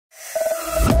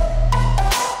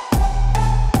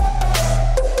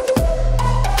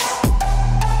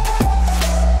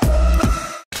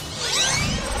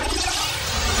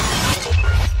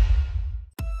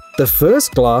The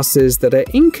first glasses that are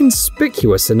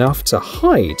inconspicuous enough to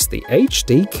hide the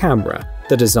HD camera.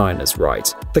 The designers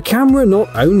write, "The camera not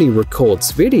only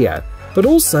records video, but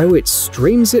also it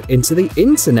streams it into the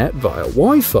internet via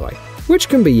Wi-Fi, which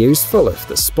can be useful if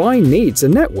the spy needs a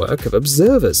network of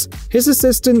observers. His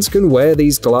assistants can wear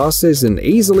these glasses and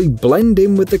easily blend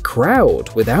in with the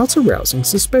crowd without arousing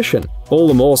suspicion. All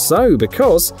the more so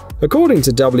because, according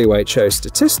to WHO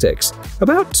statistics,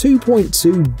 about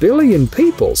 2.2 billion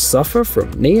people suffer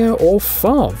from near or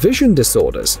far vision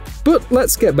disorders. But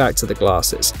let's get back to the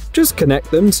glasses. Just connect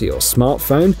them to your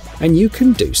smartphone and you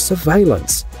can do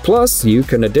surveillance. Plus, you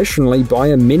can additionally buy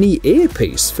a mini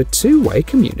earpiece for two-way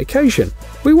communication.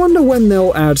 We wonder when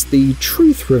they'll add the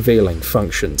truth-revealing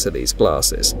function to these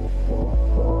glasses."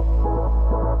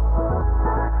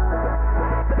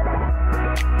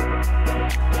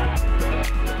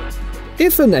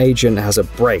 If an agent has a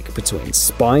break between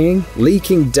spying,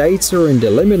 leaking data, and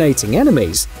eliminating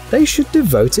enemies, they should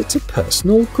devote it to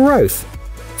personal growth.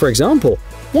 For example,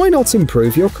 why not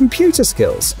improve your computer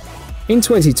skills? In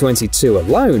 2022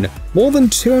 alone, more than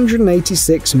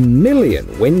 286 million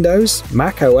Windows,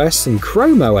 Mac OS, and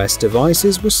Chrome OS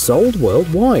devices were sold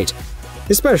worldwide.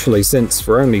 Especially since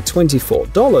for only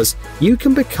 $24, you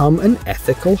can become an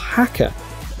ethical hacker.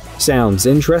 Sounds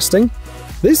interesting?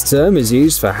 This term is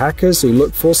used for hackers who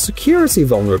look for security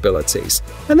vulnerabilities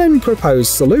and then propose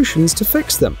solutions to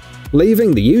fix them,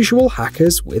 leaving the usual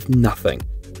hackers with nothing.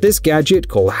 This gadget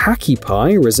called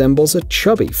HackyPie resembles a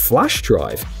chubby flash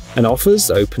drive and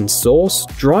offers open-source,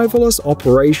 driverless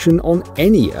operation on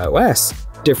any OS,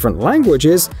 different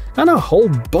languages, and a whole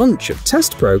bunch of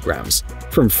test programs,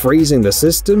 from freezing the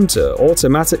system to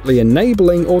automatically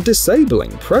enabling or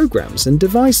disabling programs and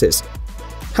devices.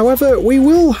 However, we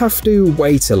will have to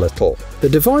wait a little. The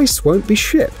device won't be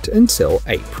shipped until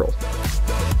April.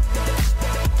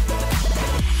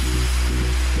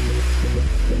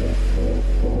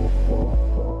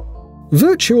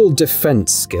 Virtual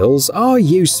defense skills are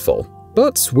useful,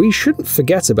 but we shouldn't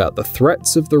forget about the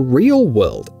threats of the real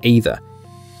world either.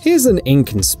 Here's an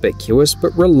inconspicuous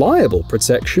but reliable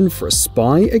protection for a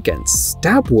spy against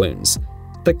stab wounds.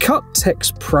 The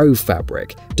Cut-Tex Pro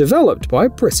fabric, developed by a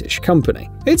British company.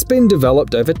 It's been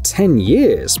developed over 10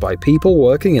 years by people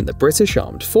working in the British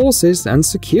Armed Forces and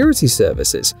security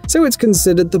services, so it's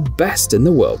considered the best in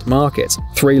the world market.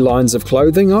 3 lines of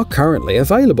clothing are currently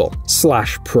available.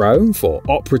 Slash Pro for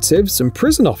operatives and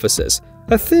prison officers,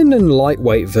 a thin and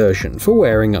lightweight version for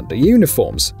wearing under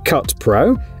uniforms, Cut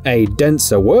Pro, a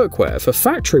denser workwear for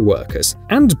factory workers,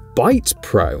 and Bite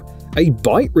Pro, a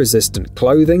bite-resistant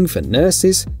clothing for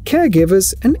nurses,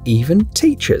 caregivers, and even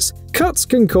teachers. Cuts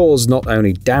can cause not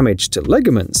only damage to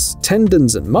ligaments,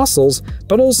 tendons, and muscles,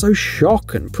 but also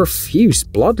shock and profuse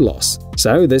blood loss.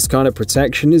 So this kind of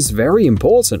protection is very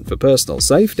important for personal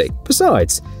safety.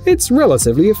 Besides, it's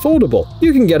relatively affordable.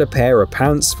 You can get a pair of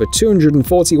pants for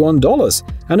 $241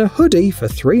 and a hoodie for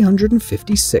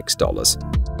 $356.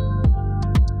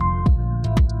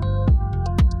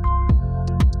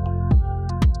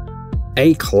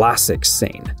 A classic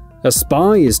scene. A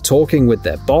spy is talking with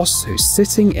their boss who's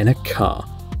sitting in a car.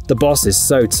 The boss is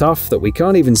so tough that we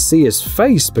can't even see his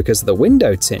face because of the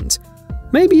window tint.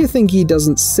 Maybe you think he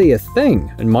doesn't see a thing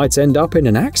and might end up in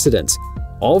an accident.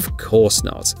 Of course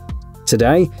not.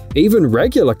 Today, even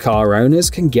regular car owners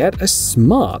can get a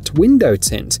smart window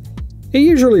tint. It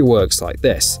usually works like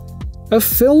this. A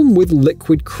film with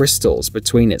liquid crystals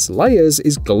between its layers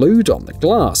is glued on the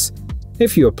glass.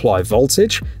 If you apply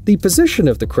voltage, the position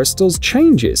of the crystals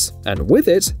changes, and with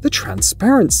it, the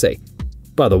transparency.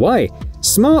 By the way,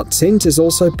 smart tint is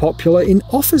also popular in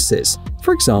offices,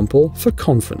 for example, for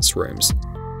conference rooms.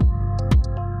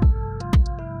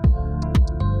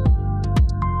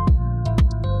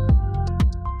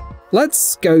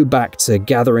 Let's go back to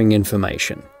gathering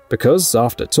information, because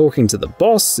after talking to the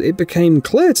boss, it became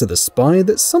clear to the spy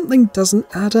that something doesn't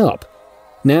add up.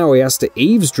 Now he has to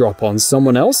eavesdrop on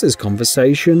someone else's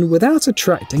conversation without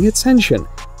attracting attention.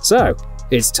 So,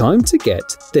 it's time to get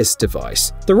this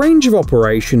device. The range of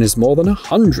operation is more than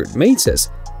 100 meters,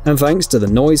 and thanks to the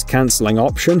noise-cancelling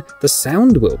option, the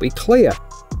sound will be clear.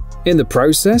 In the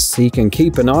process, he can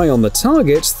keep an eye on the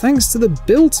target thanks to the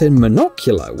built-in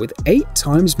monocular with 8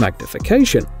 times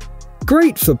magnification.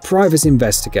 Great for private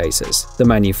investigators, the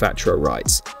manufacturer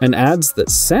writes, and adds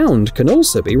that sound can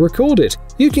also be recorded.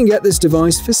 You can get this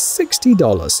device for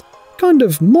 $60. Kind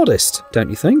of modest,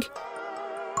 don't you think?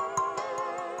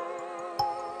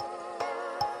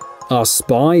 Our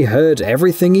spy heard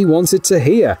everything he wanted to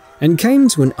hear and came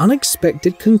to an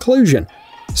unexpected conclusion.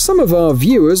 Some of our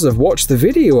viewers have watched the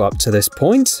video up to this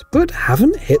point, but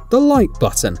haven't hit the like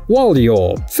button. While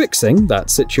you're fixing that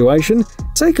situation,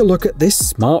 take a look at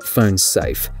this smartphone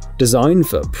safe, designed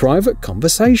for private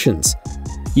conversations.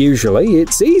 Usually,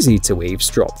 it's easy to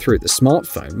eavesdrop through the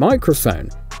smartphone microphone,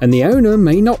 and the owner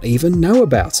may not even know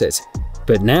about it.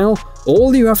 But now,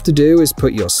 all you have to do is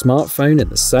put your smartphone in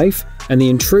the safe, and the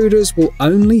intruders will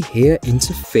only hear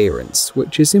interference,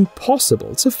 which is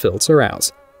impossible to filter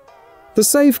out. The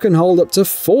safe can hold up to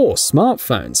 4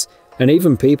 smartphones, and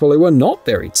even people who are not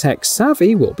very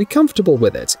tech-savvy will be comfortable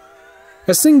with it.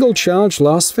 A single charge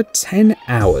lasts for 10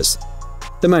 hours.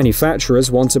 The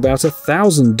manufacturers want about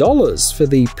 $1,000 for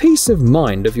the peace of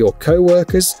mind of your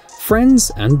co-workers, friends,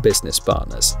 and business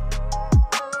partners.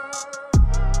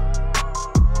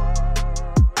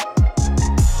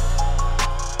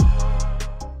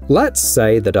 Let's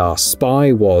say that our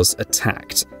spy was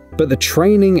attacked, but the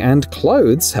training and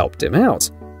clothes helped him out.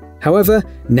 However,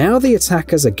 now the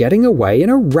attackers are getting away in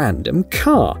a random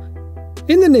car.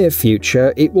 In the near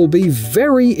future, it will be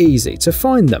very easy to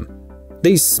find them.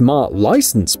 These smart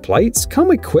license plates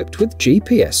come equipped with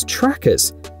GPS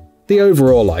trackers. The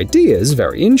overall idea is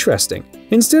very interesting.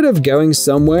 Instead of going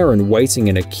somewhere and waiting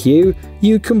in a queue,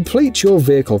 you complete your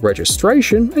vehicle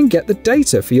registration and get the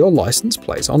data for your license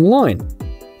plate online.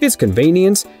 It's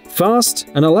convenient, fast,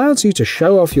 and allows you to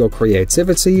show off your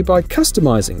creativity by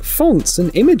customizing fonts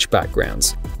and image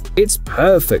backgrounds. It's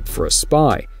perfect for a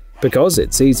spy, because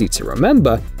it's easy to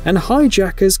remember and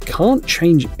hijackers can't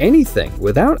change anything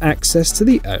without access to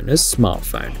the owner's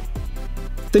smartphone.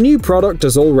 The new product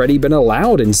has already been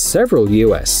allowed in several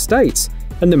US states,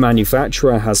 and the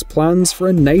manufacturer has plans for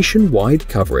a nationwide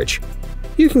coverage.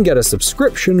 You can get a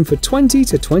subscription for $20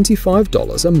 to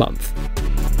 $25 a month.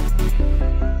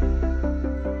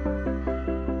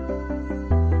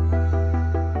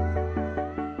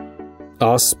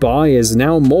 Our spy is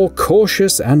now more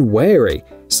cautious and wary,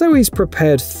 so he's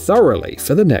prepared thoroughly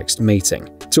for the next meeting.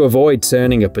 To avoid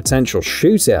turning a potential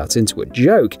shootout into a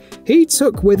joke, he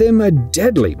took with him a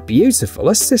deadly beautiful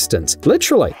assistant.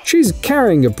 Literally, she's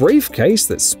carrying a briefcase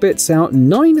that spits out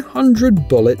 900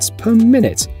 bullets per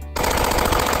minute.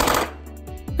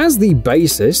 As the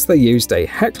basis, they used a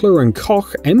Heckler &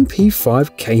 Koch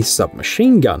MP5K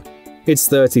submachine gun. It's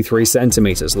 33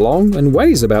 centimeters long and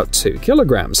weighs about 2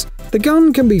 kilograms. The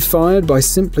gun can be fired by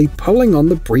simply pulling on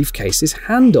the briefcase's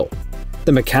handle.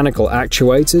 The mechanical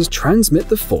actuators transmit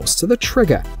the force to the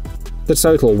trigger. The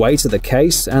total weight of the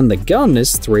case and the gun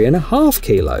is 3.5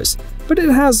 kilos, but it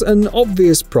has an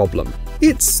obvious problem.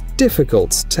 It's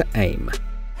difficult to aim.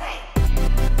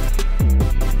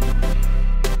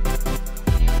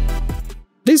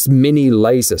 This mini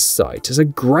laser sight is a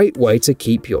great way to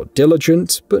keep your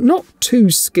diligent, but not too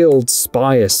skilled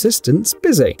spy assistants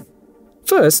busy.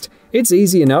 First, it's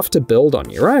easy enough to build on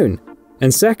your own,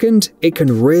 and second, it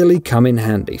can really come in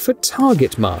handy for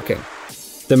target marking.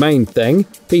 The main thing,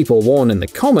 people warn in the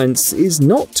comments, is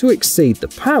not to exceed the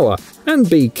power and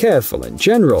be careful in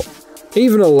general.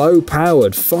 Even a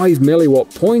low-powered 5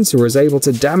 milliwatt pointer is able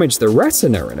to damage the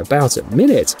retina in about a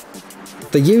minute.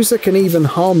 The user can even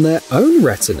harm their own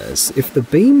retinas if the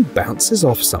beam bounces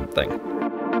off something.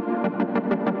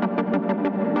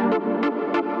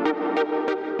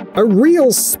 A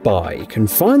real spy can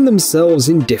find themselves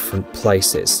in different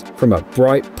places, from a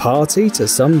bright party to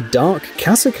some dark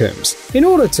catacombs. In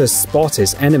order to spot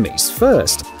his enemies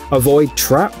first, avoid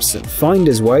traps and find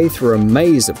his way through a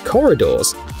maze of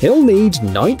corridors, he'll need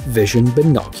night vision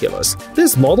binoculars.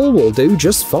 This model will do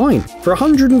just fine. For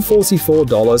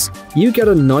 $144, you get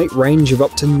a night range of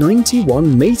up to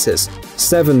 91 meters,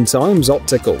 7 times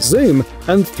optical zoom,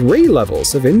 and 3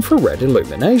 levels of infrared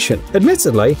illumination.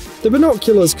 Admittedly, the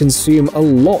binoculars consume a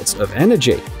lot of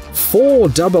energy. 4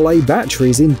 AA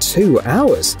batteries in 2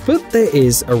 hours, but there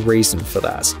is a reason for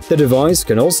that. The device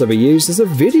can also be used as a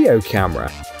video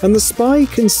camera, and the spy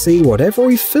can see whatever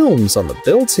he films on the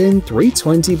built-in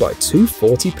 320 by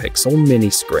 240 pixel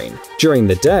mini-screen. During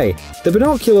the day, the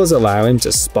binoculars allow him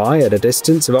to spy at a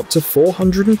distance of up to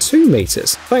 402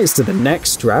 meters. Thanks to the neck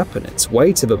strap and its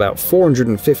weight of about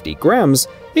 450 grams,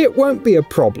 it won't be a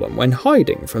problem when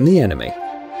hiding from the enemy.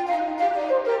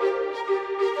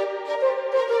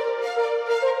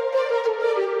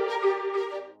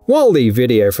 While the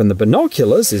video from the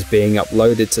binoculars is being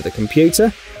uploaded to the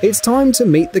computer, it's time to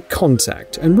meet the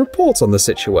contact and report on the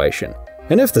situation.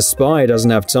 And if the spy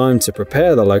doesn't have time to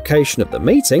prepare the location of the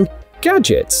meeting,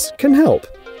 gadgets can help.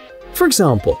 For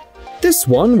example, this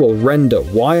one will render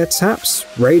wiretaps,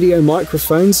 radio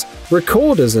microphones,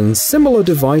 recorders, and similar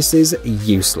devices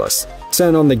useless.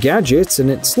 Turn on the gadget and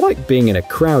it's like being in a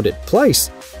crowded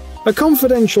place. A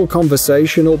confidential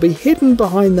conversation will be hidden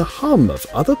behind the hum of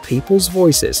other people's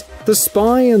voices. The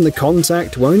spy and the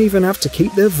contact won't even have to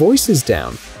keep their voices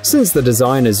down. Since the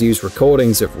designers use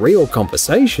recordings of real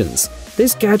conversations,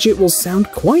 this gadget will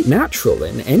sound quite natural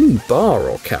in any bar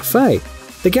or cafe.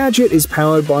 The gadget is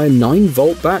powered by a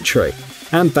 9-volt battery,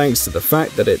 and thanks to the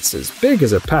fact that it's as big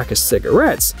as a pack of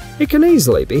cigarettes, it can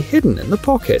easily be hidden in the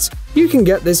pocket. You can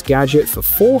get this gadget for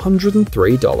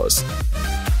 $403.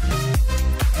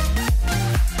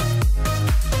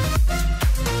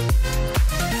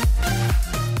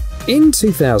 In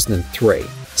 2003,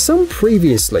 some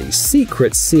previously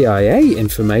secret CIA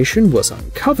information was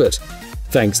uncovered.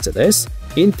 Thanks to this,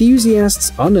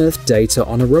 enthusiasts unearthed data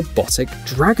on a robotic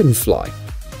dragonfly.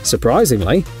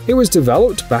 Surprisingly, it was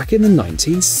developed back in the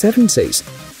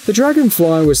 1970s. The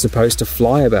dragonfly was supposed to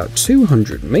fly about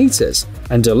 200 meters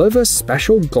and deliver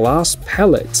special glass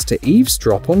pellets to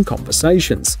eavesdrop on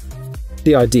conversations.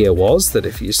 The idea was that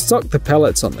if you stuck the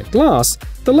pellets on the glass,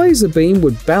 the laser beam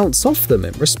would bounce off them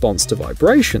in response to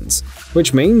vibrations,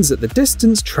 which means that the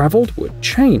distance traveled would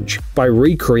change. By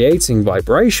recreating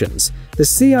vibrations, the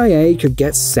CIA could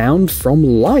get sound from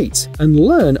light and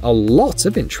learn a lot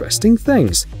of interesting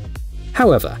things.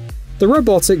 However, the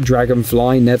robotic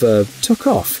dragonfly never took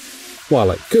off. While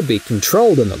it could be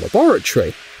controlled in the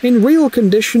laboratory, in real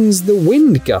conditions the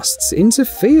wind gusts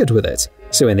interfered with it.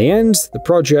 So in the end, the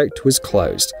project was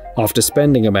closed, after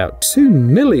spending about $2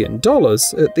 million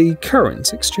at the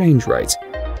current exchange rate.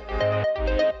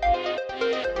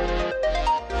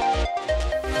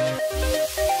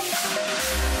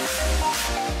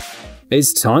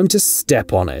 It's time to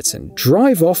step on it and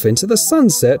drive off into the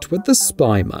sunset with the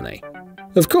spy money.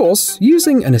 Of course,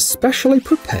 using an especially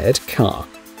prepared car.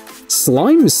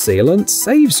 Slime sealant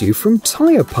saves you from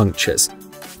tire punctures.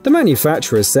 The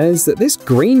manufacturer says that this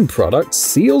green product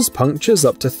seals punctures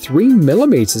up to 3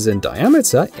 mm in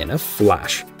diameter in a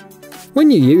flash. When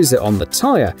you use it on the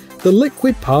tire, the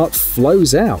liquid part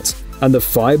flows out, and the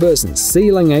fibers and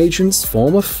sealing agents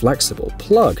form a flexible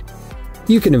plug.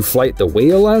 You can inflate the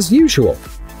wheel as usual.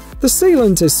 The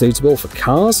sealant is suitable for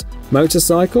cars,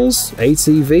 motorcycles,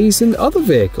 ATVs, and other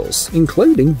vehicles,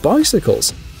 including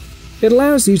bicycles. It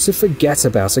allows you to forget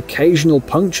about occasional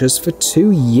punctures for 2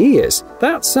 years.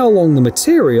 That's how long the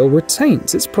material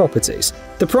retains its properties.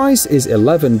 The price is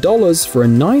 $11 for a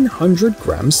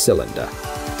 900-gram cylinder.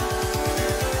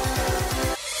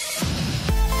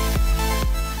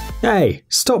 Hey,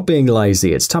 stop being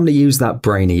lazy, it's time to use that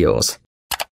brain of yours.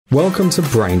 Welcome to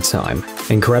Brain Time.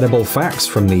 Incredible facts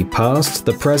from the past,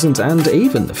 the present, and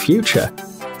even the future.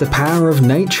 The power of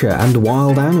nature and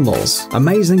wild animals,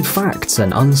 amazing facts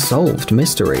and unsolved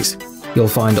mysteries. You'll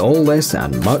find all this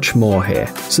and much more here.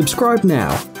 Subscribe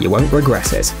now, you won't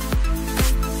regret it.